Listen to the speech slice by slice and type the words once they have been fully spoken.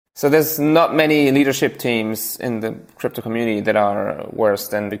So there's not many leadership teams in the crypto community that are worse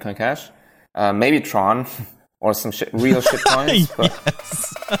than Bitcoin Cash. Maybe Tron or some real shit coins.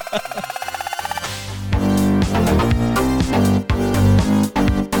 Yes.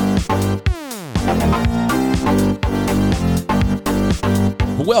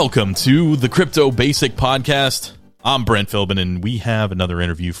 Welcome to the Crypto Basic Podcast. I'm Brent Philbin, and we have another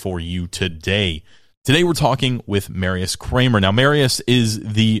interview for you today. Today we're talking with Marius Kramer. Now, Marius is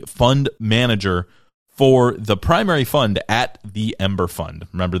the fund manager for the primary fund at the Ember Fund.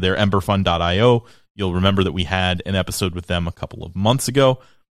 Remember, they're emberfund.io. You'll remember that we had an episode with them a couple of months ago.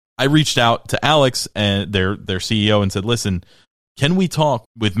 I reached out to Alex, and their CEO, and said, listen, can we talk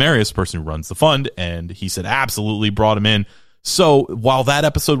with Marius, the person who runs the fund? And he said, absolutely, brought him in. So while that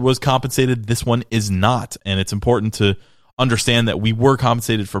episode was compensated, this one is not. And it's important to understand that we were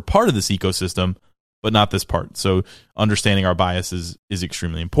compensated for part of this ecosystem, but not this part. So understanding our biases is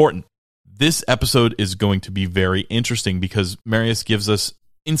extremely important. This episode is going to be very interesting because Marius gives us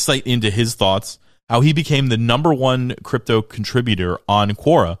insight into his thoughts, how he became the #1 crypto contributor on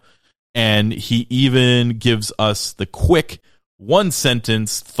Quora. And he even gives us the quick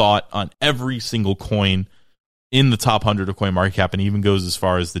one-sentence thought on every single coin in the top 100 of CoinMarketCap, and even goes as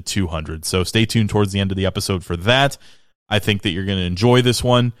far as the 200. So stay tuned towards the end of the episode for that. I think that you're going to enjoy this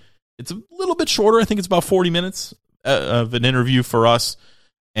one. It's a little bit shorter. I think it's about 40 minutes of an interview for us,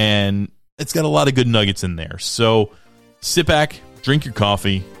 and it's got a lot of good nuggets in there. So sit back, drink your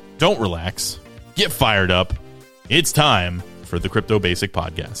coffee, don't relax, get fired up. It's time for the Crypto Basic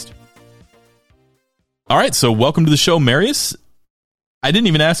Podcast. All right, so welcome to the show, Marius. I didn't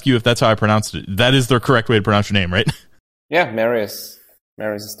even ask you if that's how I pronounced it. That is the correct way to pronounce your name, right? Yeah, Marius.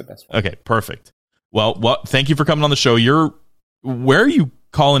 Marius is the best one. Okay, perfect. Well, thank you for coming on the show. Where are you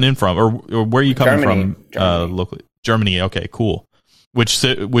calling in from, or where are you coming from? Germany. Locally, Germany. Okay, cool. Which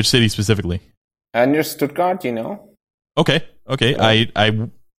city specifically? Near Stuttgart, you know. Okay.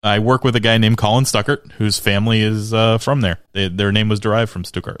 I work with a guy named Colin Stuckert, whose family is from there. Their name was derived from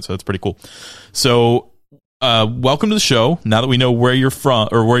Stuttgart, so that's pretty cool. So, welcome to the show. Now that we know where you're from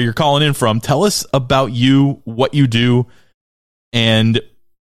or where you're calling in from, tell us about you, what you do, and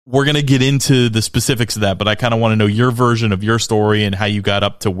we're going to get into the specifics of that, but I kind of want to know your version of your story and how you got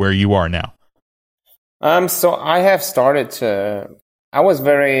up to where you are now. So I was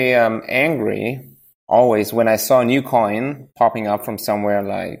very angry always when I saw a new coin popping up from somewhere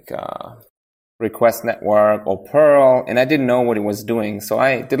like Request Network or Pearl, and I didn't know what it was doing. So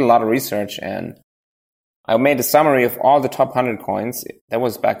I did a lot of research, and I made a summary of all the top 100 coins. That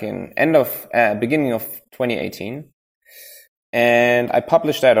was back in beginning of 2018. And I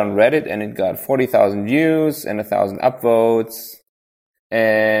published that on Reddit, and it got 40,000 views and 1,000 upvotes.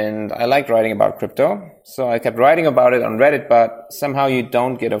 And I liked writing about crypto, so I kept writing about it on Reddit, but somehow you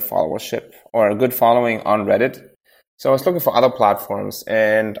don't get a followership or a good following on Reddit. So I was looking for other platforms,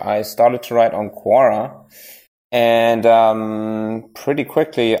 and I started to write on Quora. And pretty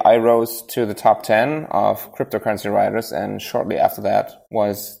quickly, I rose to the top 10 of cryptocurrency writers, and shortly after that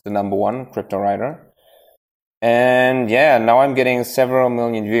was the #1 crypto writer. And yeah, now I'm getting several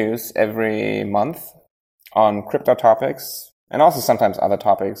million views every month on crypto topics, and also sometimes other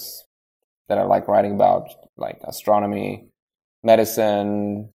topics that I like writing about, like astronomy,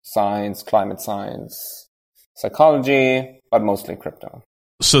 medicine, science, climate science, psychology, but mostly crypto.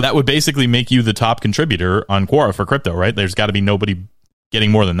 So that would basically make you the top contributor on Quora for crypto, right? There's got to be nobody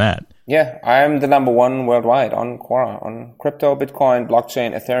getting more than that. Yeah, I'm the #1 worldwide on Quora, on crypto, Bitcoin,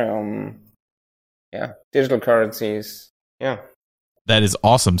 blockchain, Ethereum. Yeah, digital currencies. Yeah. That is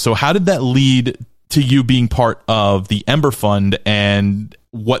awesome. So how did that lead to you being part of the Ember Fund and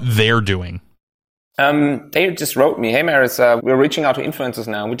what they're doing? They just wrote me, hey, Marius, we're reaching out to influencers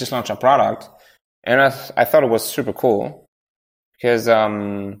now. We just launched our product. And I thought it was super cool because,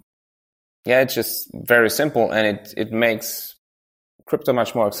 it's just very simple, and it makes crypto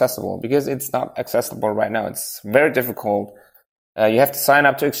much more accessible because it's not accessible right now. It's very difficult. You have to sign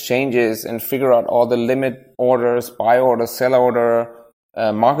up to exchanges and figure out all the limit orders, buy order, sell order,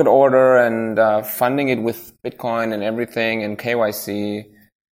 market order, and funding it with Bitcoin and everything, and KYC.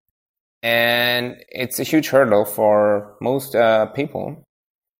 And it's a huge hurdle for most people.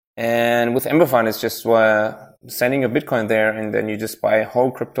 And with Ember Fund, it's just sending a Bitcoin there, and then you just buy a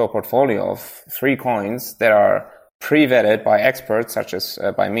whole crypto portfolio of 3 coins that are pre-vetted by experts, such as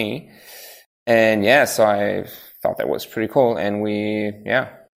by me. And yeah, so I thought that was pretty cool, and we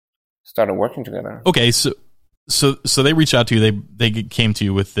started working together. Okay, so they reached out to you. They came to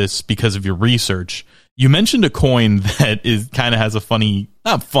you with this because of your research. You mentioned a coin that kind of has a funny,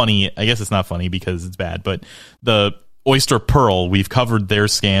 not funny. I guess it's not funny because it's bad, but Oyster Pearl, we've covered their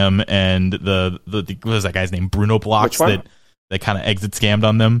scam, and the what was that guy's name? Bruno Blocks that kind of exit scammed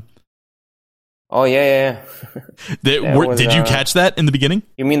on them. Oh yeah. Did you catch that in the beginning?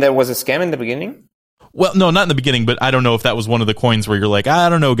 You mean there was a scam in the beginning? Well, no, not in the beginning, but I don't know if that was one of the coins where you're like, I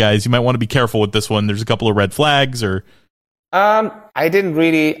don't know, guys, you might want to be careful with this one. There's a couple of red flags, or. I didn't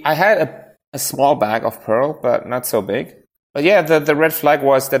really. I had a small bag of Pearl, but not so big. But yeah, the red flag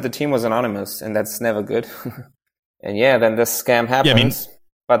was that the team was anonymous, and that's never good. And yeah, then the scam happens. Yeah, I mean,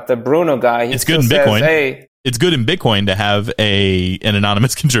 but the Bruno guy, he it's good in Bitcoin. Says, hey, it's good in Bitcoin to have an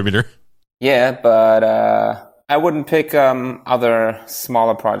anonymous contributor. Yeah, but I wouldn't pick other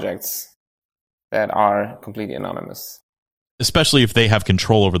smaller projects that are completely anonymous. Especially if they have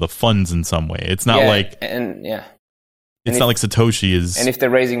control over the funds in some way. It's not like... It's not like Satoshi is... And if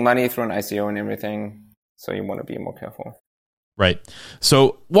they're raising money through an ICO and everything, so you want to be more careful. Right.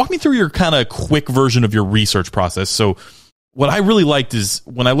 So walk me through your kind of quick version of your research process. So what I really liked is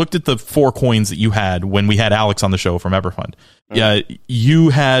when I looked at the 4 coins that you had when we had Alex on the show from Everfund. Yeah, you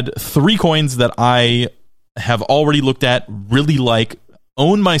had 3 coins that I have already looked at, really like,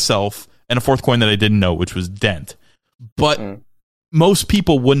 own myself, and a 4th coin that I didn't know, which was Dent. But most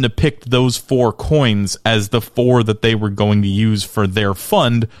people wouldn't have picked those 4 coins as the 4 that they were going to use for their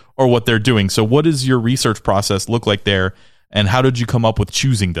fund or what they're doing. So what does your research process look like there, and how did you come up with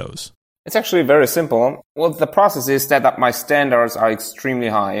choosing those? It's actually very simple. Well, the process is that my standards are extremely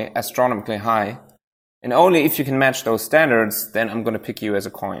high, astronomically high. And only if you can match those standards, then I'm going to pick you as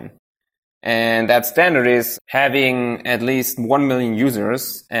a coin. And that standard is having at least 1 million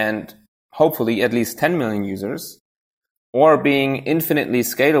users and hopefully at least 10 million users, or being infinitely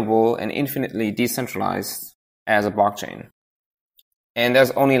scalable and infinitely decentralized as a blockchain. And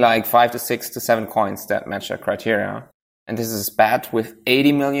there's only like 5 to 6 to 7 coins that match that criteria. And this is BAT with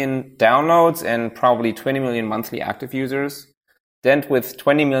 80 million downloads and probably 20 million monthly active users. Dent with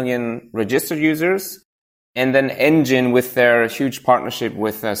 20 million registered users. And then Engine with their huge partnership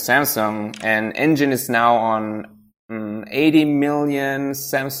with Samsung. And Engine is now on 80 million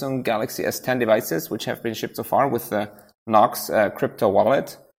Samsung Galaxy S10 devices, which have been shipped so far with the Nox crypto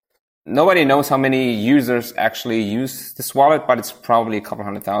wallet. Nobody knows how many users actually use this wallet, but it's probably a couple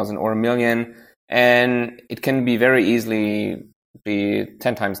 100,000 or 1 million. And it can be very easily be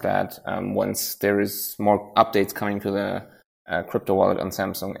 10 times that once there is more updates coming to the crypto wallet on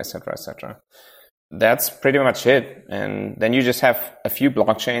Samsung, etc., etc. That's pretty much it. And then you just have a few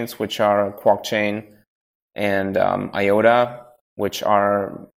blockchains, which are QuarkChain and IOTA, which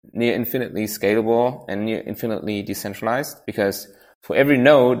are near infinitely scalable and near infinitely decentralized, because for every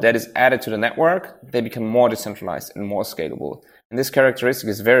node that is added to the network, they become more decentralized and more scalable. And this characteristic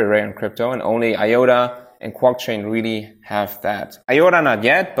is very rare in crypto, and only IOTA and QuarkChain really have that. IOTA not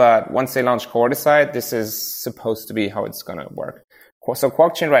yet, but once they launch Coordicide, this is supposed to be how it's going to work. So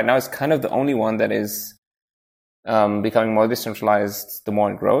QuarkChain right now is kind of the only one that is becoming more decentralized the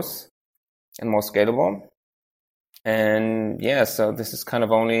more it grows and more scalable. And yeah, so this is kind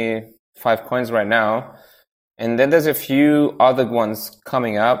of only 5 coins right now. And then there's a few other ones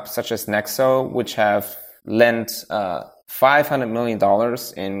coming up, such as Nexo, which have lent $500 million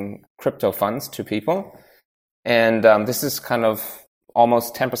in crypto funds to people. And this is kind of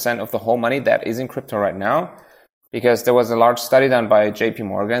almost 10% of the whole money that is in crypto right now, because there was a large study done by JP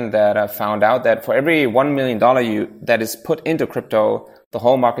Morgan that found out that for every $1 million that is put into crypto, the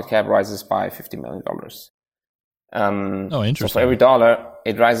whole market cap rises by $50 million. Interesting. So for every dollar,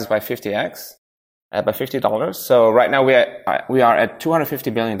 it rises by 50x, by $50. So right now we are at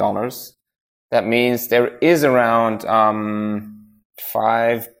 $250 billion. That means there is around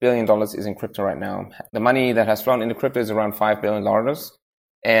 $5 billion is in crypto right now. The money that has flown into crypto is around $5 billion.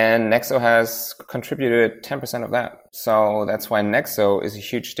 And Nexo has contributed 10% of that. So that's why Nexo is a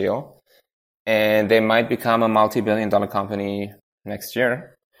huge deal. And they might become a multi-billion-dollar company next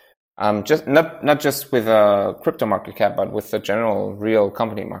year. Just not just with a crypto market cap, but with the general real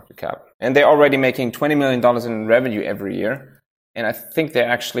company market cap. And they're already making $20 million in revenue every year. And I think they're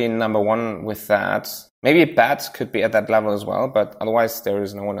actually number 1 with that. Maybe BAT could be at that level as well, but otherwise there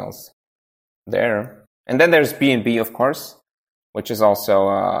is no one else there. And then there's BNB, of course, which is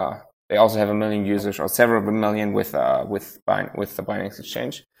also they also have 1 million users, or several million with the Binance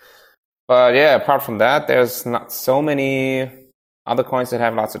Exchange. But yeah, apart from that, there's not so many other coins that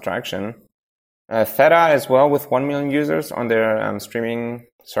have lots of traction. Theta as well, with 1 million users on their streaming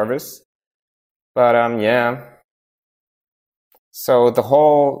service. But yeah. So the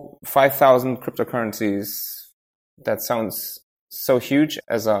whole 5,000 cryptocurrencies, that sounds so huge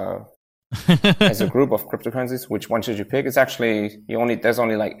as a as a group of cryptocurrencies. Which one should you pick? It's actually there's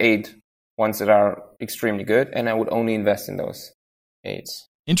only like 8 ones that are extremely good, and I would only invest in those 8s.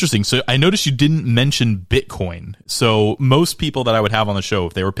 Interesting. So I noticed you didn't mention Bitcoin. So most people that I would have on the show,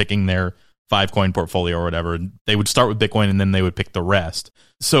 if they were picking their 5-coin portfolio or whatever, they would start with Bitcoin and then they would pick the rest.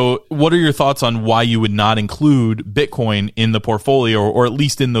 So what are your thoughts on why you would not include Bitcoin in the portfolio, or at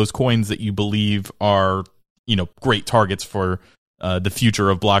least in those coins that you believe are, great targets for the future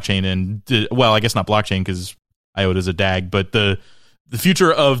of blockchain and, well, I guess not blockchain because IOTA is a DAG, but the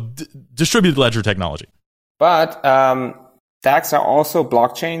future of distributed ledger technology? But DAGs are also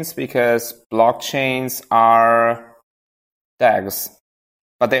blockchains because blockchains are DAGs,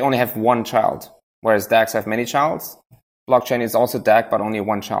 but they only have one child, whereas DAGs have many childs. Blockchain is also DAG, but only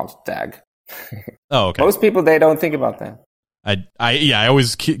one child DAG. Oh, okay. Most people, they don't think about that. I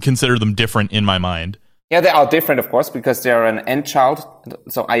always consider them different in my mind. Yeah, they are different, of course, because they're an end child.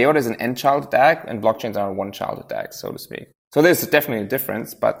 So IOTA is an end child DAG, and blockchains are one child DAG, so to speak. So there's definitely a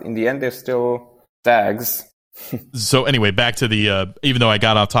difference, but in the end, they're still DAGs. So anyway, back to the, even though I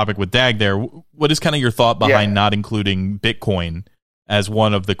got off topic with DAG there, what is kind of your thought behind not including Bitcoin as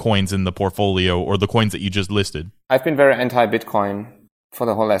one of the coins in the portfolio, or the coins that you just listed? I've been very anti-Bitcoin for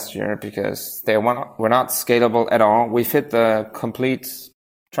the whole last year because we're not scalable at all. We've hit the complete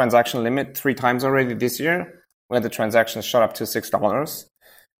transaction limit 3 times already this year, where the transactions shot up to $6.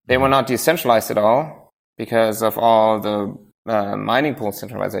 They were not decentralized at all because of all the mining pool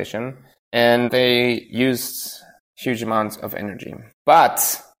centralization, and they used huge amounts of energy.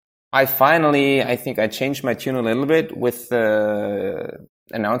 But I think I changed my tune a little bit with the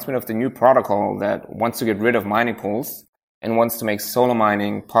announcement of the new protocol that wants to get rid of mining pools and wants to make solo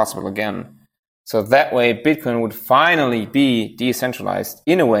mining possible again. So that way, Bitcoin would finally be decentralized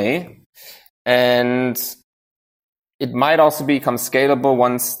in a way, and it might also become scalable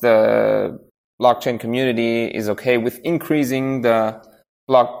once the blockchain community is okay with increasing the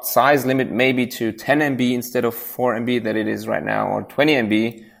block size limit maybe to 10 MB instead of 4 MB that it is right now, or 20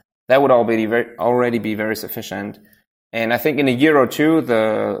 MB. That would already be very sufficient. And I think in a year or two,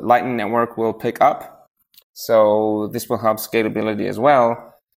 the Lightning Network will pick up. So this will help scalability as well.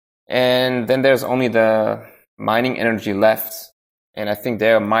 And then there's only the mining energy left. And I think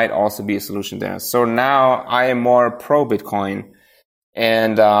there might also be a solution there. So now I am more pro Bitcoin.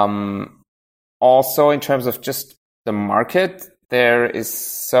 And also in terms of just the market, there is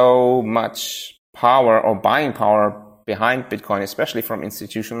so much power or buying power behind Bitcoin, especially from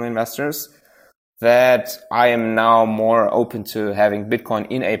institutional investors, that I am now more open to having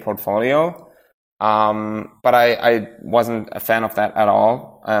Bitcoin in a portfolio. But I wasn't a fan of that at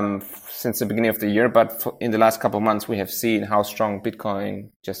all since the beginning of the year. But in the last couple of months, we have seen how strong Bitcoin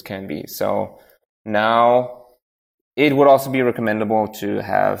just can be. So now it would also be recommendable to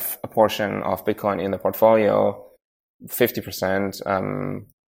have a portion of Bitcoin in the portfolio, 50%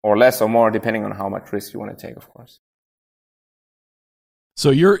 or less or more, depending on how much risk you want to take, of course. So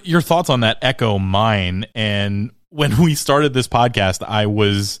your thoughts on that echo mine. And when we started this podcast, I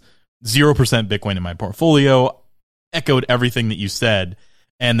was 0% Bitcoin in my portfolio, echoed everything that you said.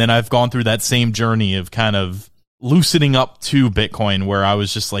 And then I've gone through that same journey of kind of loosening up to Bitcoin, where I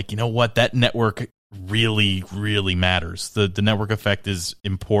was just like, you know what, that network really, really matters. The network effect is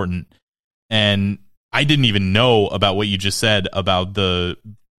important. And I didn't even know about what you just said about the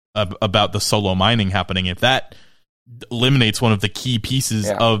solo mining happening. If that eliminates one of the key pieces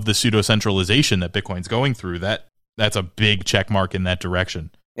of the pseudo centralization that Bitcoin's going through, that's a big check mark in that direction.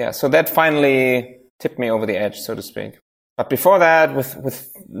 Yeah, so that finally tipped me over the edge, so to speak. But before that,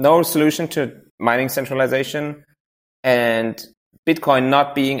 with no solution to mining centralization and Bitcoin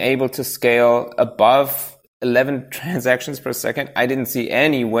not being able to scale above 11 transactions per second, I didn't see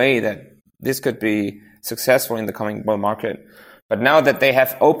any way that this could be successful in the coming bull market. But now that they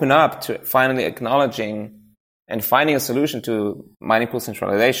have opened up to finally acknowledging and finding a solution to mining pool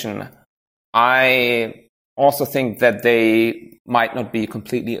centralization, I also think that they might not be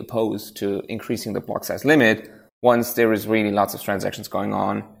completely opposed to increasing the block size limit once there is really lots of transactions going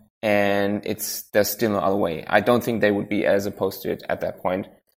on and there's still no other way. I don't think they would be as opposed to it at that point,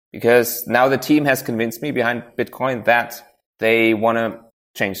 because now the team has convinced me behind Bitcoin that they want to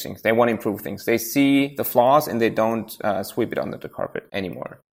change things. They want to improve things. They see the flaws and they don't sweep it under the carpet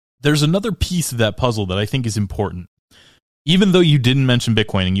anymore. There's another piece of that puzzle that I think is important. Even though you didn't mention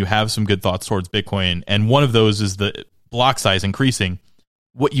Bitcoin and you have some good thoughts towards Bitcoin, and one of those is the block size increasing,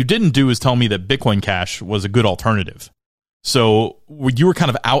 what you didn't do is tell me that Bitcoin Cash was a good alternative. So you were kind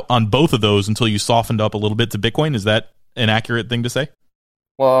of out on both of those until you softened up a little bit to Bitcoin. Is that an accurate thing to say?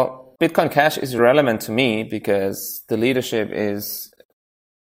 Well, Bitcoin Cash is relevant to me because the leadership is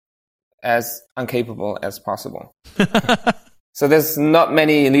as incapable as possible. So there's not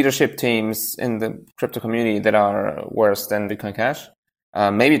many leadership teams in the crypto community that are worse than Bitcoin Cash.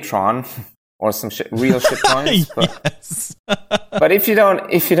 Maybe Tron or some real shit coins. But, yes. but if you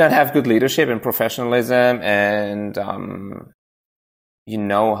don't have good leadership and professionalism and you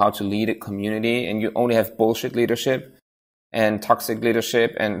know how to lead a community, and you only have bullshit leadership and toxic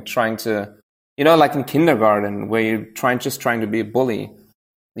leadership and trying to, like in kindergarten where you're just trying to be a bully,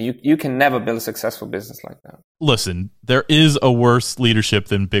 you can never build a successful business like that. Listen, there is a worse leadership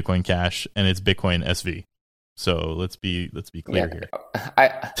than Bitcoin Cash, and it's Bitcoin SV. So let's be clear here.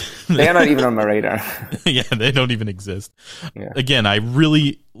 They are not even on my radar. Yeah, they don't even exist. Yeah. Again, I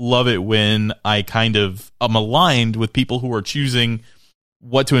really love it when I'm aligned with people who are choosing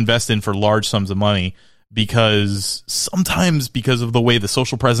what to invest in for large sums of money, because sometimes because of the way the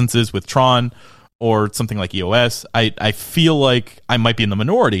social presence is with Tron or something like EOS, I feel like I might be in the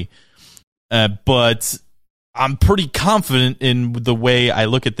minority. But I'm pretty confident in the way I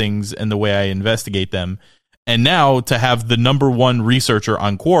look at things and the way I investigate them. And now to have the number one researcher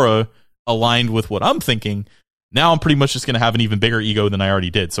on Quora aligned with what I'm thinking, now I'm pretty much just going to have an even bigger ego than I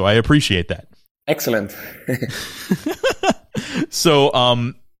already did. So I appreciate that. Excellent.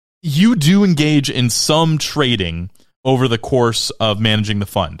 So you do engage in some trading over the course of managing the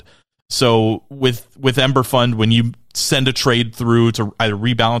fund. So with Ember Fund, when you send a trade through to either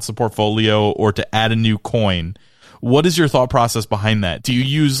rebalance the portfolio or to add a new coin, what is your thought process behind that? Do you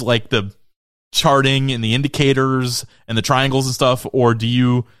use like the charting and the indicators and the triangles and stuff, or do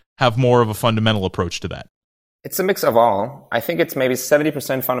you have more of a fundamental approach to that? It's a mix of all. I think it's maybe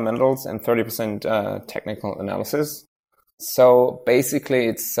 70% fundamentals and 30% technical analysis. So basically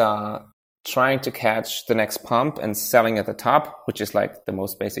it's trying to catch the next pump and selling at the top, which is like the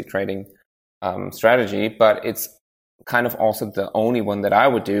most basic trading strategy, but it's kind of also the only one that I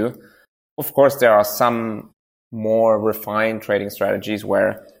would do. Of course, there are some more refined trading strategies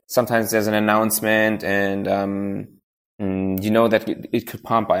where sometimes there's an announcement and you know that it could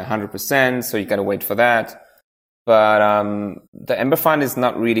pump by 100%, so you got to wait for that. But the Ember Fund is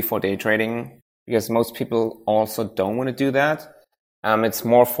not really for day trading because most people also don't want to do that. It's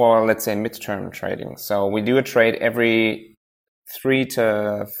more for, let's say, midterm trading. So we do a trade every 3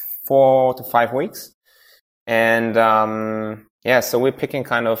 to 4 to 5 weeks. And so we're picking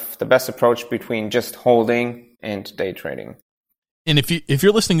kind of the best approach between just holding and day trading. And if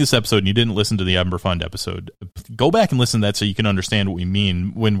you're listening to this episode and you didn't listen to the Ember Fund episode, go back and listen to that so you can understand what we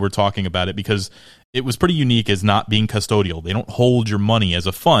mean when we're talking about it, because it was pretty unique as not being custodial. They don't hold your money as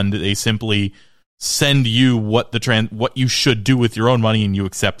a fund. They simply send you what you should do with your own money, and you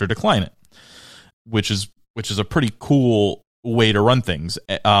accept or decline it, which is a pretty cool way to run things.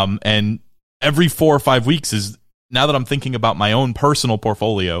 And every 4 or 5 weeks is, now that I'm thinking about my own personal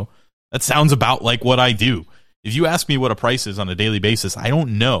portfolio, that sounds about like what I do. If you ask me what a price is on a daily basis, I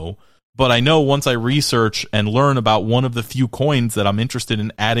don't know, but I know once I research and learn about one of the few coins that I'm interested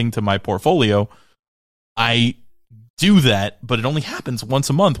in adding to my portfolio, I do that, but it only happens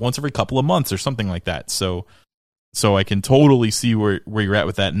once a month, once every couple of months or something like that. So I can totally see where you're at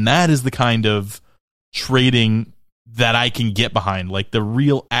with that. And that is the kind of trading that I can get behind. Like the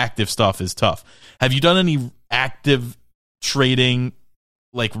real active stuff is tough. Have you done any active trading,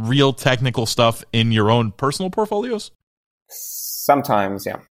 like real technical stuff in your own personal portfolios? Sometimes,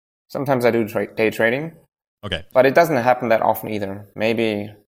 yeah. Sometimes I do day trading. Okay. But it doesn't happen that often either.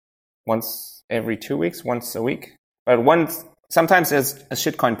 Maybe once every 2 weeks, once a week. But sometimes there's a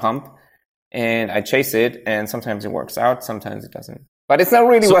shitcoin pump and I chase it, and sometimes it works out, sometimes it doesn't. But it's not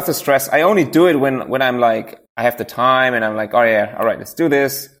really worth the stress. I only do it when I'm like, I have the time and I'm like, oh yeah, all right, let's do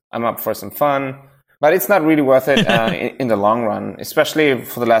this. I'm up for some fun. But it's not really worth it in the long run, especially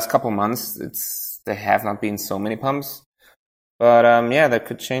for the last couple of months. There have not been so many pumps. But that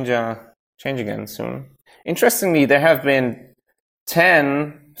could change again soon. Interestingly, there have been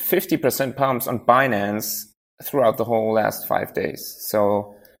 10, 50% pumps on Binance throughout the whole last 5 days.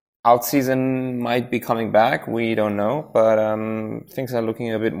 So alt season might be coming back. We don't know, but things are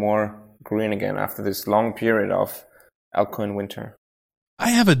looking a bit more green again after this long period of altcoin winter. I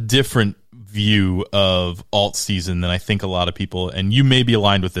have a different view of alt season than I think a lot of people, and you may be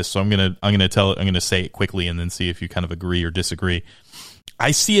aligned with this, so I'm gonna say it quickly and then see if you kind of agree or disagree.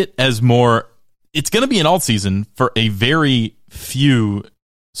 I see it as more, it's gonna be an alt season for a very few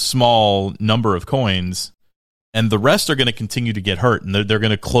small number of coins, and the rest are gonna continue to get hurt, and they're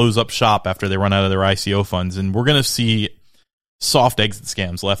gonna close up shop after they run out of their ICO funds, and we're gonna see soft exit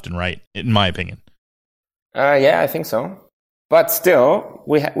scams left and right, in my opinion. I think so. But still,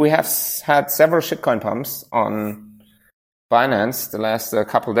 we have had several shitcoin pumps on Binance the last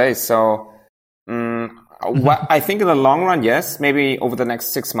couple of days. So I think in the long run, yes. Maybe over the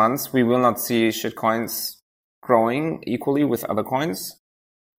next 6 months, we will not see shitcoins growing equally with other coins.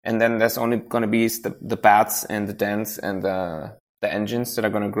 And then there's only going to be the bats and the dents and the engines that are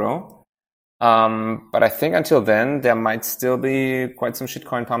going to grow. But I think until then, there might still be quite some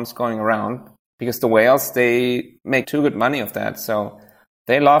shitcoin pumps going around, because the whales, they make too good money of that. So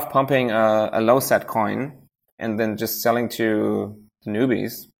they love pumping a low set coin and then just selling to the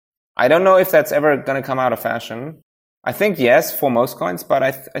newbies. I don't know if that's ever going to come out of fashion. I think yes for most coins, but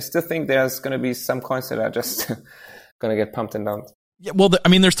I still think there's going to be some coins that are just going to get pumped and dumped. Yeah, well, I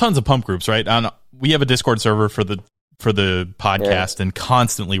mean, there's tons of pump groups, right? We have a Discord server for the podcast, and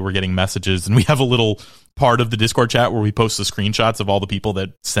constantly we're getting messages, and we have a little part of the Discord chat where we post the screenshots of all the people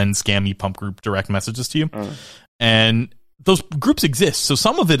that send scammy pump group direct messages to you. And those groups exist. So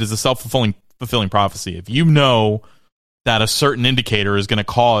some of it is a self-fulfilling prophecy. If you know that a certain indicator is going to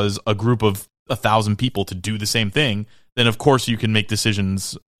cause a group of 1,000 people to do the same thing, then of course you can make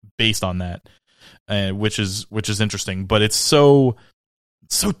decisions based on that, which is interesting. But it's so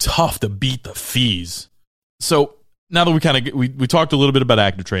tough to beat the fees. So now that we talked a little bit about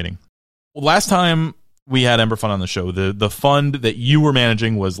active trading. Well, last time we had Ember Fund on the show, the fund that you were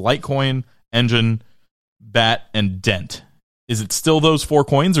managing was Litecoin, Engine, BAT, and Dent. Is it still those 4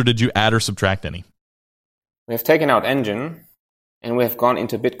 coins, or did you add or subtract any? We have taken out Engine, and we have gone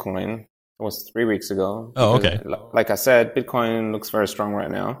into Bitcoin. It was 3 weeks ago. Oh, okay. Like I said, Bitcoin looks very strong right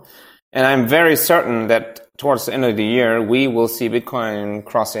now. And I'm very certain that towards the end of the year, we will see Bitcoin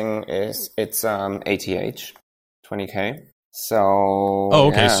crossing its ATH, 20K. So, oh,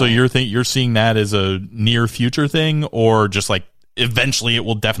 okay. Yeah. So you're seeing that as a near future thing, or just like eventually it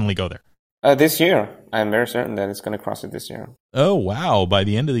will definitely go there? This year. I'm very certain that it's going to cross it this year. Oh, wow. By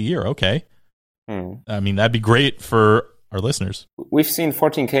the end of the year. Okay. I mean, that'd be great for our listeners. We've seen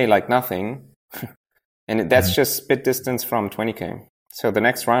 14K like nothing, and that's just bit distance from 20K. So the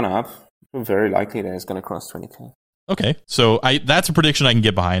next run up, very likely that it's going to cross 20K. Okay, so that's a prediction I can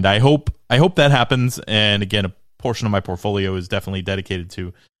get behind. I hope that happens. And again, a portion of my portfolio is definitely dedicated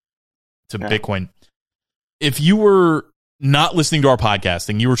to Bitcoin. If you were not listening to our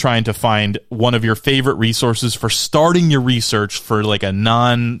podcasting, you were trying to find one of your favorite resources for starting your research for like a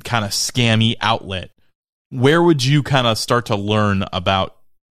non kind of scammy outlet, where would you kind of start to learn about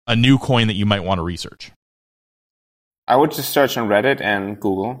a new coin that you might want to research? I would just search on Reddit and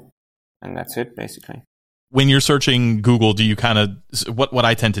Google, and that's it basically. When you're searching Google, do you kind of, what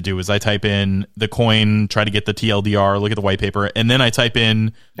I tend to do is I type in the coin, try to get the TLDR, look at the white paper, and then I type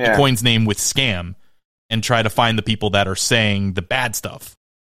in the coin's name with scam and try to find the people that are saying the bad stuff.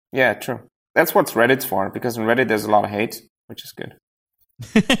 Yeah, true. That's what Reddit's for, because in Reddit there's a lot of hate, which is good.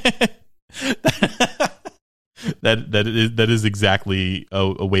 That is exactly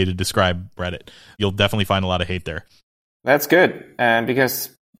a way to describe Reddit. You'll definitely find a lot of hate there. That's good,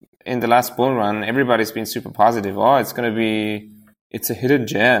 because in the last bull run, everybody's been super positive. Oh, it's a hidden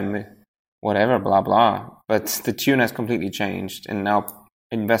gem, whatever, blah, blah. But the tune has completely changed, and now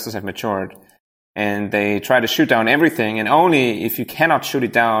investors have matured. And they try to shoot down everything, and only if you cannot shoot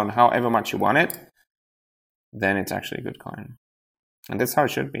it down however much you want it, then it's actually a good coin. And that's how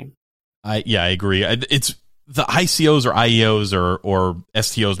it should be. I agree. It's the ICOs or IEOs or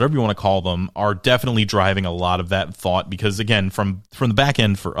STOs, whatever you want to call them, are definitely driving a lot of that thought, because again, from the back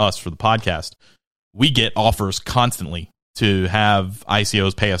end for us, for the podcast, we get offers constantly to have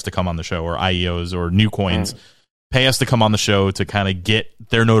ICOs pay us to come on the show, or IEOs or new coins pay us to come on the show to kind of get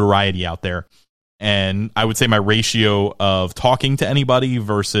their notoriety out there. And I would say my ratio of talking to anybody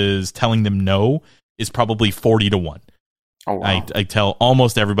versus telling them no is probably 40-1. Oh, wow. I tell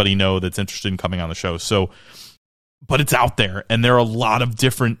almost everybody no that's interested in coming on the show. So, but it's out there, and there are a lot of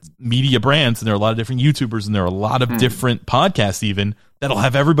different media brands, and there are a lot of different YouTubers, and there are a lot of different podcasts even that'll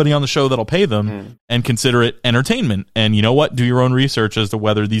have everybody on the show that'll pay them and consider it entertainment. And you know what? Do your own research as to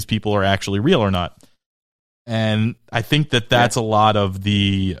whether these people are actually real or not. And I think that's a lot of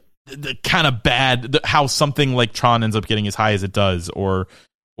the kind of bad, how something like Tron ends up getting as high as it does, or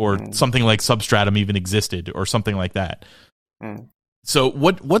something like Substratum even existed, or something like that. So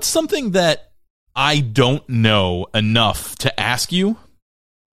what's something that I don't know enough to ask you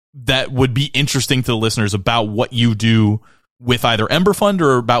that would be interesting to the listeners about what you do with either Ember Fund,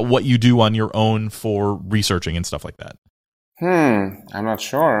 or about what you do on your own for researching and stuff like that? I'm not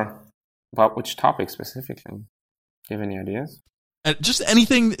sure about which topic specifically. Do you have any ideas? Just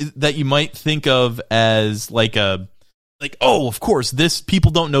anything that you might think of as oh, of course, this people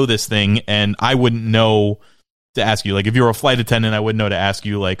don't know this thing, and I wouldn't know to ask you. Like, if you were a flight attendant, I wouldn't know to ask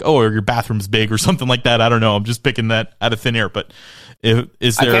you, like, oh, are your bathrooms big or something like that. I don't know. I'm just picking that out of thin air. But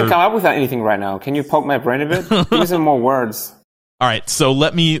Is I there? can't come up with anything right now. Can you poke my brain a bit? Give me some more words. All right, so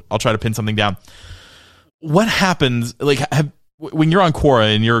I'll try to pin something down. What happens, like, when you're on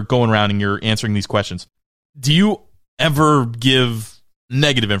Quora and you're going around and you're answering these questions, do you ever give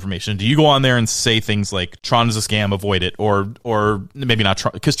negative information? Do you go on there and say things like Tron is a scam, avoid it, or maybe not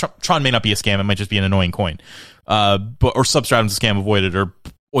Tron, because Tron may not be a scam, it might just be an annoying coin, or Substratum is a scam, avoid it, or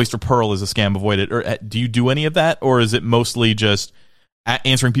Oyster Pearl is a scam, avoid it, or do you do any of that, or is it mostly just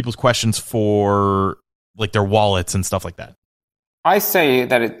answering people's questions for like their wallets and stuff like that? I say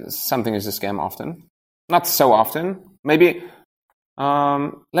that something is a scam often. Not so often. Maybe,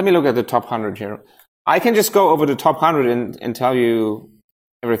 let me look at the top 100 here. I can just go over the top 100 and tell you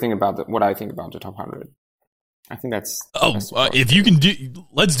everything about what I think about the top 100. I think that's... if you can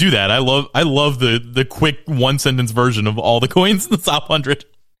let's do that. I love the quick one sentence version of all the coins in the top 100.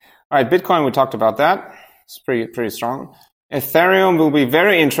 All right, Bitcoin, we talked about that. It's pretty strong. Ethereum will be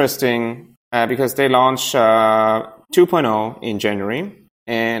very interesting because they launch 2.0 in January,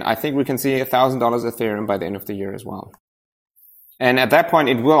 and I think we can see $1,000 Ethereum by the end of the year as well. And at that point,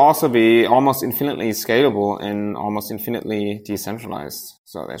 it will also be almost infinitely scalable and almost infinitely decentralized.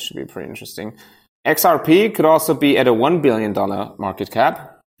 So that should be pretty interesting. XRP could also be at a $1 billion market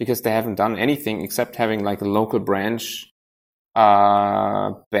cap because they haven't done anything except having like a local branch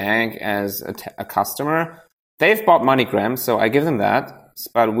bank as a customer. They've bought MoneyGram, so I give them that,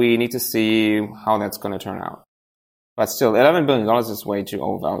 but we need to see how that's going to turn out. But still, $11 billion is way too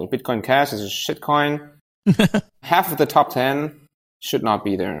overvalued. Bitcoin Cash is a shitcoin. Half of the top 10 should not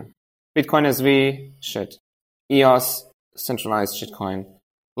be there. Bitcoin SV, shit. EOS, centralized shitcoin.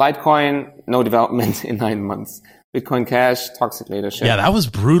 Litecoin, no development in 9 months. Bitcoin Cash, toxic leadership. Yeah, that was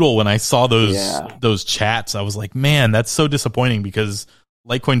brutal when I saw those chats. I was like, man, that's so disappointing because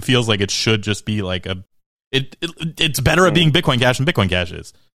Litecoin feels like it should just be like it's better at being Bitcoin Cash than Bitcoin Cash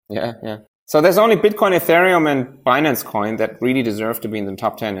is. Yeah. So there's only Bitcoin, Ethereum, and Binance Coin that really deserve to be in the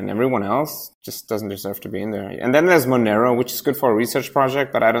top 10, and everyone else just doesn't deserve to be in there. And then there's Monero, which is good for a research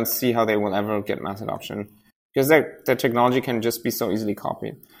project, but I don't see how they will ever get mass adoption because their technology can just be so easily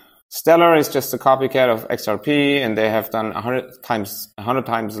copied. Stellar is just a copycat of XRP, and they have done 100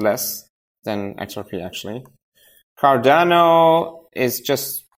 times less than XRP actually. Cardano is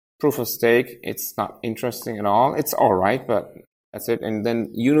just proof of stake. It's not interesting at all. It's all right, but that's it. And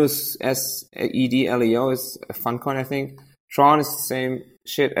then Unos SEDLEO is a fun coin, I think. Tron is the same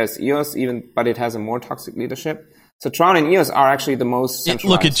shit as EOS, but it has a more toxic leadership. So Tron and EOS are actually the most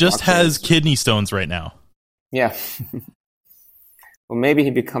centralized. Look, it just has kidney stones right now. Yeah. Well, maybe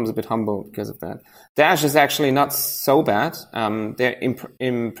he becomes a bit humble because of that. Dash is actually not so bad. They're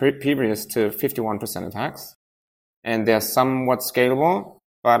impervious to 51% attacks. And they're somewhat scalable,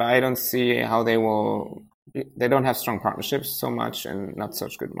 but I don't see how they will... They don't have strong partnerships so much and not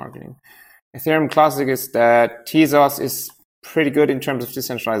such good marketing. Ethereum Classic is that Tezos is pretty good in terms of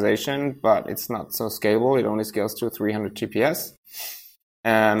decentralization, but it's not so scalable. It only scales to 300 TPS.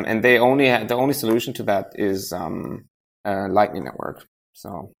 And the only solution to that is Lightning Network.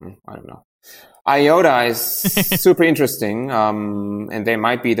 So I don't know. IOTA is super interesting, and they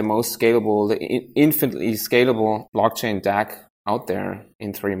might be the most scalable, the infinitely scalable blockchain DAC out there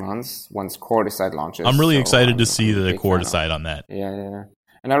in 3 months once Coordicide launches. I'm really excited to see the Coordicide on that. Yeah.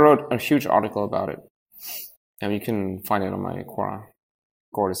 And I wrote a huge article about it. And you can find it on my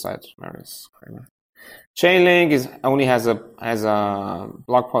Coordicide, Marius Kramer. Chainlink only has a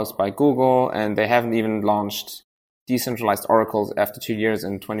blog post by Google, and they haven't even launched decentralized oracles after 2 years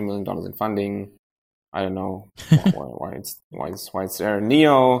and $20 million in funding. I don't know why it's there.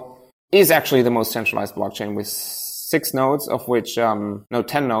 Neo is actually the most centralized blockchain with 10 nodes, of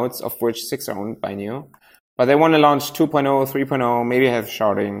which 6 are owned by Neo. But they want to launch 2.0, 3.0, maybe have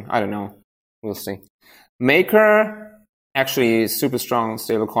sharding. I don't know. We'll see. Maker, actually super strong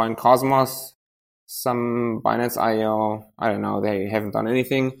stablecoin. Cosmos, some Binance IO. I don't know. They haven't done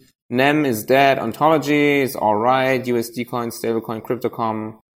anything. NEM is dead. Ontology is all right. USD coin, stablecoin,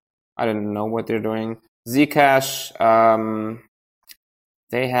 Crypto.com. I don't know what they're doing. Zcash,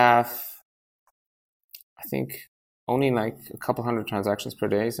 they have, I think, only like a couple hundred transactions per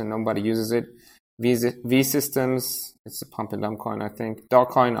day, so nobody uses it. V Systems, it's a pump and dump coin, I think.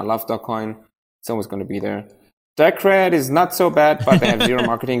 Dogcoin, I love Dogcoin. It's always going to be there. Decred is not so bad, but they have zero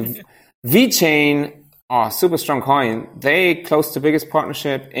marketing. VeChain, super strong coin. They closed the biggest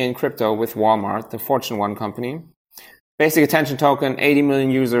partnership in crypto with Walmart, the Fortune 1 company. Basic attention token, 80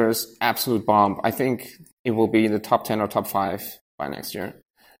 million users, absolute bomb. I think it will be in the top 10 or top 5 by next year.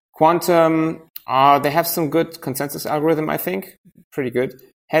 Quantum, they have some good consensus algorithm, I think. Pretty good.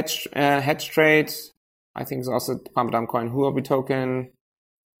 Hedge Trade, I think it's also pump and dump coin. Huobi token.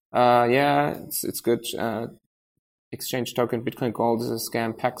 Yeah, it's good. Exchange token. Bitcoin Gold is a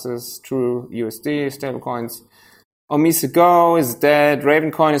scam. Paxos, True USD, stablecoins. Omisa Go is dead.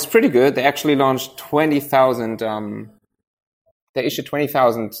 Ravencoin is pretty good. They actually launched 20,000. They issued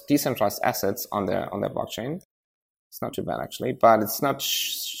 20,000 decentralized assets on their blockchain. It's not too bad actually, but it's not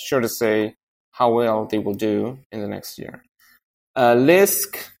sure to say how well they will do in the next year.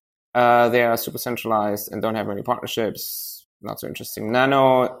 Lisk, they are super centralized and don't have many partnerships. Not so interesting.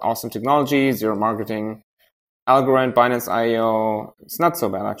 Nano, awesome technology, zero marketing. Algorand, Binance IO, it's not so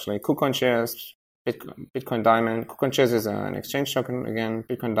bad actually. KuCoin Shares, Bitcoin Diamond. KuCoin Shares is an exchange token again.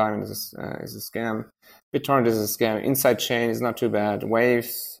 Bitcoin Diamond is a scam. BitTorrent is a scam. Inside Chain is not too bad.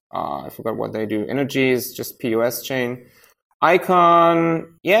 Waves, I forgot what they do. Energy is just POS chain.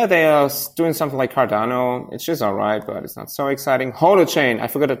 Icon, yeah, they are doing something like Cardano. It's just all right, but it's not so exciting. Holochain, I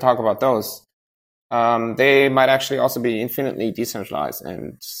forgot to talk about those. They might actually also be infinitely decentralized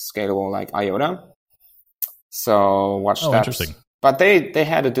and scalable like IOTA. So watch that. Interesting. But they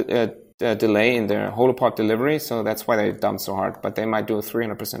had a delay in their Holopod delivery, so that's why they dumped so hard. But they might do a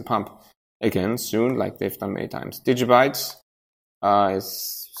 300% pump again soon, like they've done many times. Digibyte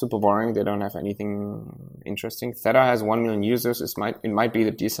is super boring. They don't have anything interesting. Theta has 1 million users. It might be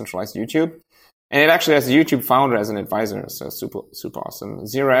the decentralized YouTube. And it actually has a YouTube founder as an advisor, so super awesome.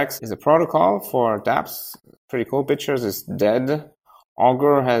 ZeroX is a protocol for dApps. Pretty cool. BitShares is dead.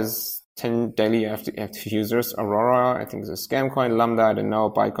 Augur has 10 daily active users. Aurora, I think, is a scam coin. Lambda, I don't know.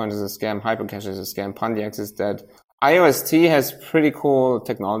 Bitcoin is a scam. Hypercash is a scam. Pandiax is dead. IOST has pretty cool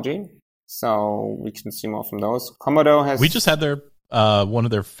technology, so we can see more from those. Komodo has... We just had their one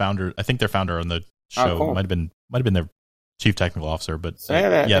of their founders, I think their founder on the show. Cool. might have been their chief technical officer, but so,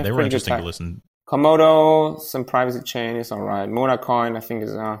 they were interesting to listen. Komodo, some privacy chain is all right. Monacoin, I think,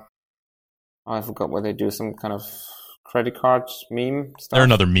 is I forgot what they do, some kind of credit card meme stuff. They're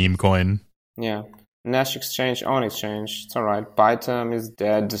another meme coin. Yeah. Nash Exchange, Own Exchange, it's all right. Bytem is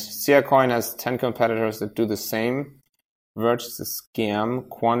dead. Sia Coin has 10 competitors that do the same. Verge is a scam.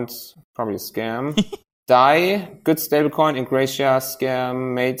 Quant, probably a scam. DAI, good stablecoin. Ingratia,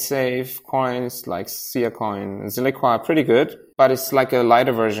 scam. MadeSafe coins like Sia Coin. Ziliqua, pretty good, but it's like a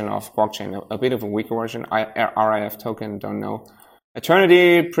lighter version of blockchain, a bit of a weaker version. RIF token, don't know.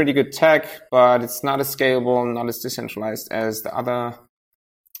 Eternity, pretty good tech, but it's not as scalable, not as decentralized as the other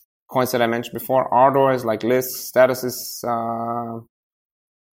coins that I mentioned before. Ardor is like Lisk. Status is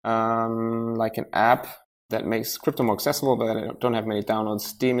like an app that makes crypto more accessible, but I don't have many downloads.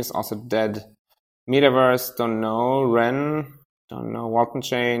 Steam is also dead. Metaverse, don't know. Ren, don't know. Walton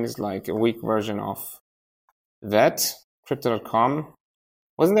Chain is like a weak version of that. Crypto.com.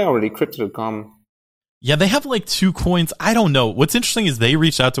 Wasn't there already Crypto.com? Yeah, they have like 2 coins. I don't know. What's interesting is they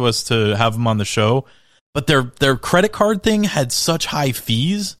reached out to us to have them on the show, but their credit card thing had such high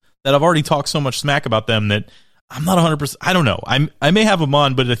fees that I've already talked so much smack about them that I'm not 100%. I don't know. I may have them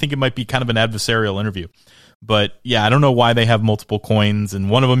on, but I think it might be kind of an adversarial interview. But yeah, I don't know why they have multiple coins, and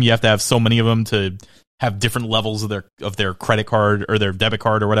one of them you have to have so many of them to have different levels of their credit card or their debit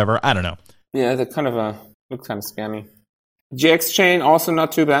card or whatever. I don't know. Yeah, they kind of look kind of scammy. GX Chain also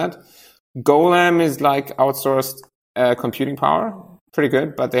not too bad. Golem is like outsourced computing power, pretty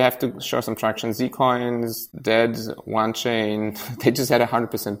good, but they have to show some traction. Zcoin is dead. OneChain, they just had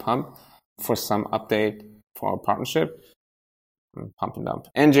 100% pump for some update for our partnership. Pump and dump.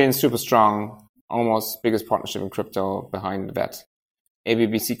 Engine super strong, almost biggest partnership in crypto behind that.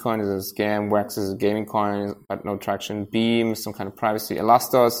 ABBC coin is a scam. Wax is a gaming coin, but no traction. Beam, some kind of privacy.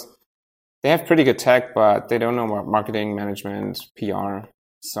 Elastos, they have pretty good tech, but they don't know about marketing, management, PR.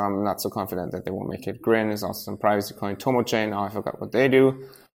 So I'm not so confident that they will make it. Grin is also some privacy coin. TomoChain, I forgot what they do.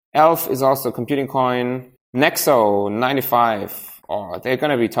 Elf is also a computing coin. Nexo, 95. Oh, they're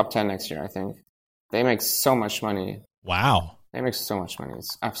going to be top 10 next year, I think. They make so much money. Wow. They make so much money.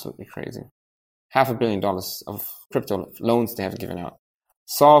 It's absolutely crazy. $500 million of crypto loans they have given out.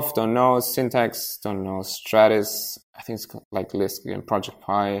 Soft, don't know. Syntax, don't know. Stratus, I think it's like Lisk and Project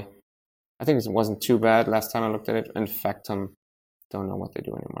Pi. I think it wasn't too bad last time I looked at it. And Factum, don't know what they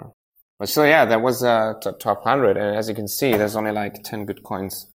do anymore. But so yeah, that was top 100. And as you can see, there's only like 10 good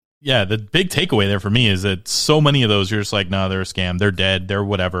coins. Yeah, the big takeaway there for me is that so many of those, you're just like, no, they're a scam. They're dead. They're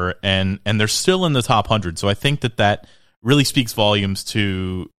whatever. And they're still in the top 100. So I think that really speaks volumes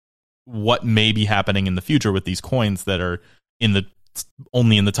to what may be happening in the future with these coins that are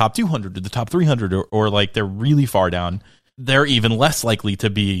only in the top 200 or the top 300 or like they're really far down. They're even less likely to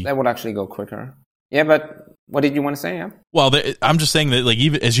be. That would actually go quicker. Yeah, but what did you want to say? Yeah. Well, I'm just saying that, like,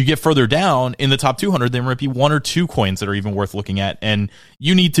 even as you get further down in the top 200, there might be one or two coins that are even worth looking at, and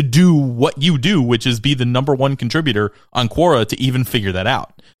you need to do what you do, which is be the number one contributor on Quora to even figure that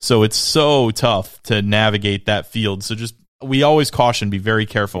out. So it's so tough to navigate that field. So we always caution, be very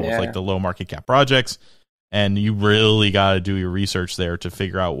careful with like the low market cap projects, and you really got to do your research there to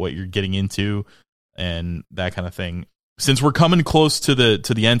figure out what you're getting into and that kind of thing. Since we're coming close to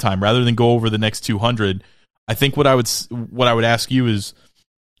the end time, rather than go over the next 200, I think what I would ask you is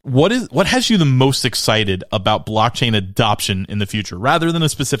what has you the most excited about blockchain adoption in the future, rather than a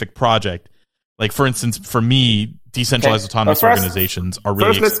specific project? Like, for instance, for me, decentralized autonomous organizations are really.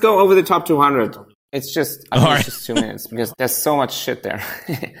 First, let's go over the top 200. It's just it's just 2 minutes because there's so much shit there.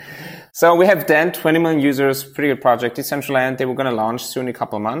 So we have Dent, 20 million users, pretty good project. Decentraland, they were going to launch soon in a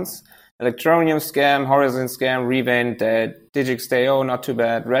couple of months. Electroneum scam, Horizon scam, Revain dead, Digix.io not too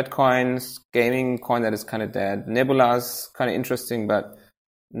bad, Redcoins, gaming coin that is kind of dead, Nebula's kind of interesting, but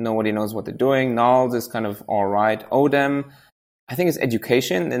nobody knows what they're doing. Nulls is kind of all right. Odem, I think it's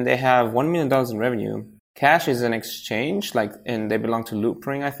education, and they have $1 million in revenue. Cash is an exchange, and they belong to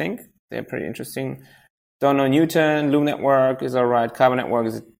Loopring, I think. They're pretty interesting. Don't know Newton, Loom Network is all right. Carbon Network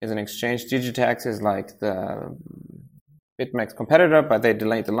is an exchange. Digitex is like the BitMEX competitor, but they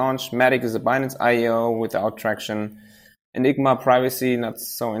delayed the launch. Matic is a Binance IEO without traction. Enigma Privacy, not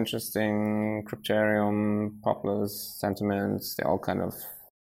so interesting. Crypterium, Populous, Sentiments, they're all kind of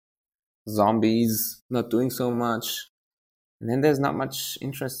zombies, not doing so much. And then there's not much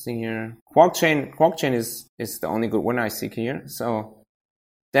interesting here. QuarkChain is the only good one I see here. So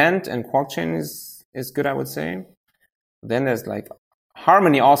Dent and QuarkChain is good, I would say. Then there's like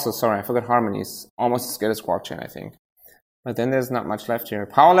Harmony also. Sorry, I forgot Harmony is almost as good as QuarkChain, I think. But then there's not much left here.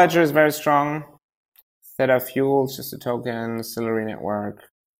 Power Ledger is very strong. Theta Fuel is just a token. Celery Network.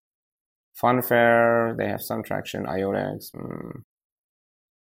 Funfair, they have some traction. IODEX.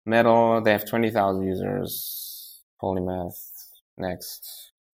 Metal, they have 20,000 users. Polymath,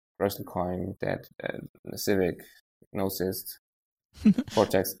 Next. Coin, Dead, Civic, Gnosis,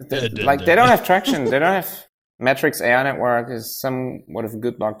 Cortex. They don't have traction. They don't have Metrics AI Network is somewhat of a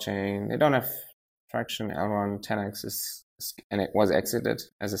good blockchain. They don't have traction. Elrond 10x and it was exited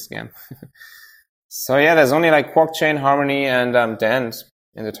as a scam. So yeah, there's only like QuarkChain, Harmony, and Dent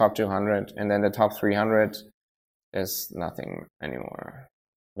in the top 200, and then the top 300, there's nothing anymore.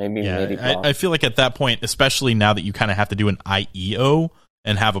 Maybe I feel like at that point, especially now that you kind of have to do an IEO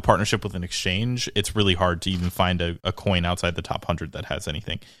and have a partnership with an exchange, it's really hard to even find a coin outside the top 100 that has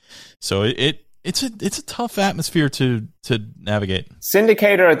anything. So it's a tough atmosphere to navigate.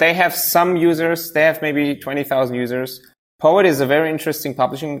 Syndicator, they have some users. They have maybe 20,000 users. Poet is a very interesting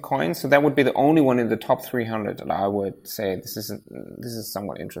publishing coin, so that would be the only one in the top 300 that I would say this is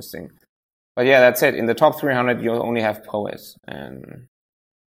somewhat interesting. But yeah, that's it. In the top 300, you'll only have Poet and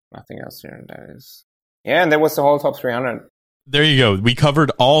nothing else here. That is, yeah, and that was the whole top 300. There you go. We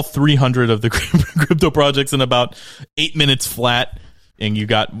covered all 300 of the crypto projects in about 8 minutes flat, and you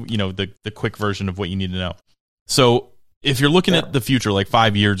got the quick version of what you need to know. So if you're looking at the future, like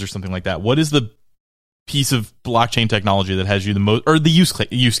 5 years or something like that, what is the piece of blockchain technology that has you the most, or the use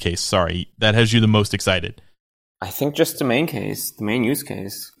case, that has you the most excited? I think just the main use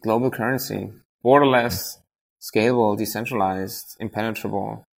case, global currency, borderless, scalable, decentralized,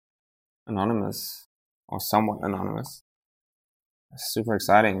 impenetrable, anonymous, or somewhat anonymous. Super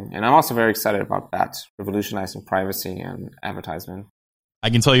exciting. And I'm also very excited about BAT, revolutionizing privacy and advertisement. I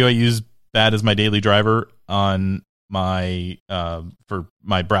can tell you I use BAT as my daily driver on my for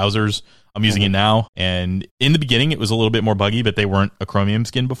my browsers. I'm using it now, and in the beginning it was a little bit more buggy, but they weren't a Chromium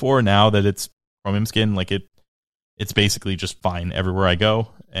skin before. Now that it's Chromium skin, like it's basically just fine everywhere I go,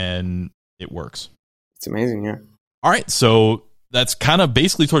 and it works. It's amazing, yeah. All right, so that's kind of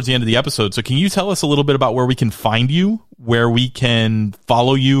basically towards the end of the episode. So can you tell us a little bit about where we can find you, where we can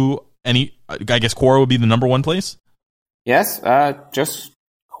follow you? I guess Quora would be the number one place? Yes, just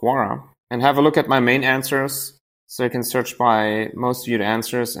Quora. And have a look at my main answers. So you can search by most viewed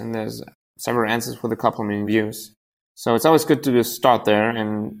answers, and there's several answers with a couple million views. So it's always good to just start there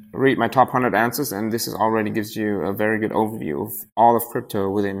and read my top 100 answers, and this already gives you a very good overview of all of crypto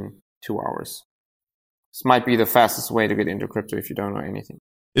within 2 hours. This might be the fastest way to get into crypto if you don't know anything.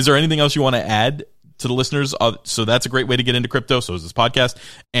 Is there anything else you want to add to the listeners? So that's a great way to get into crypto. So is this podcast.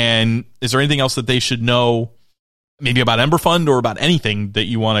 And is there anything else that they should know, maybe about Ember Fund or about anything that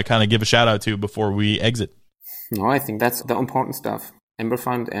you want to kind of give a shout out to before we exit? No, I think that's the important stuff. Ember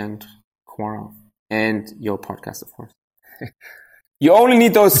Fund and Quora. And your podcast, of course. You only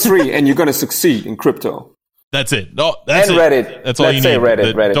need those 3 and you're going to succeed in crypto. That's it. No, that's and it. Reddit. That's all you need.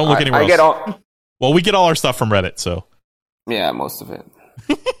 Reddit. Don't look anywhere else. Well, we get all our stuff from Reddit, so. Yeah, most of it.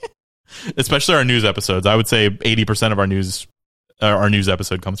 Especially our news episodes. I would say 80% of our news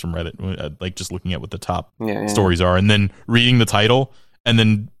episode comes from Reddit. Like just looking at what the top stories are, and then reading the title, and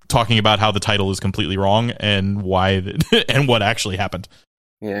then talking about how the title is completely wrong and why and what actually happened.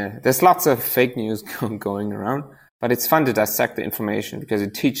 Yeah, there's lots of fake news going around, but it's fun to dissect the information because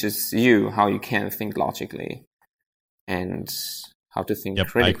it teaches you how you can think logically and how to think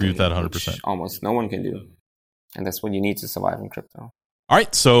critically. I agree with that 100%. Which almost no one can do. And that's what you need to survive in crypto. All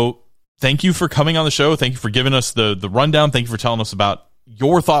right, so thank you for coming on the show. Thank you for giving us the rundown. Thank you for telling us about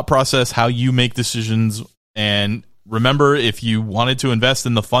your thought process, how you make decisions. And remember, if you wanted to invest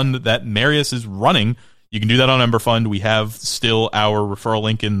in the fund that Marius is running, you can do that on Ember Fund. We have still our referral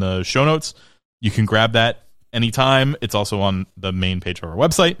link in the show notes. You can grab that anytime. It's also on the main page of our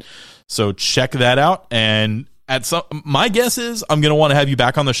website. So check that out. And my guess is I'm going to want to have you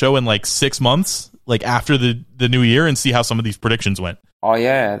back on the show in like 6 months, like after the new year, and see how some of these predictions went. Oh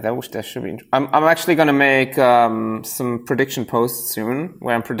yeah, that should be. I'm actually going to make some prediction posts soon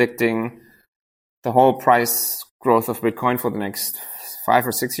where I'm predicting the whole price growth of Bitcoin for the next 5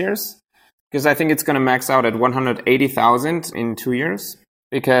 or 6 years, because I think it's going to max out at 180,000 in 2 years.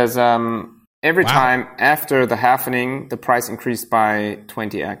 Because every time after the halvening, the price increased by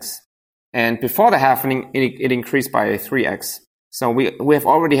 20x, and before the halvening, it increased by 3x. So we have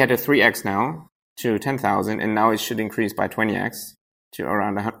already had a 3x now to 10,000, and now it should increase by 20x. To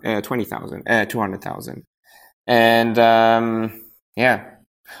around 200,000. And yeah.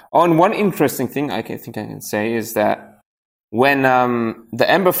 Oh, and one interesting thing I think I can say is that when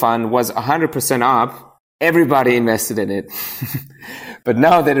the Ember Fund was 100% up, everybody invested in it. But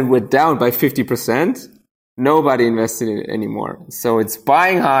now that it went down by 50%, nobody invested in it anymore. So it's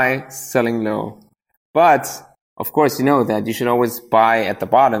buying high, selling low. But of course, you know that you should always buy at the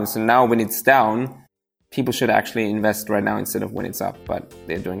bottom. So now when it's down, people should actually invest right now instead of when it's up, but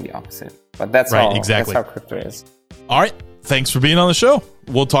they're doing the opposite. But that's right, how exactly. That's how crypto is. All right. Thanks for being on the show.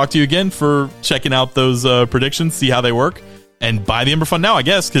 We'll talk to you again for checking out those predictions, see how they work, and buy the Ember Fund now, I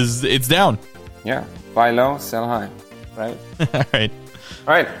guess, because it's down. Yeah. Buy low, sell high. Right? All right.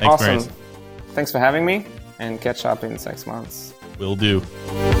 All right. Thanks, awesome. Marius. Thanks for having me, and catch up in 6 months. Will do.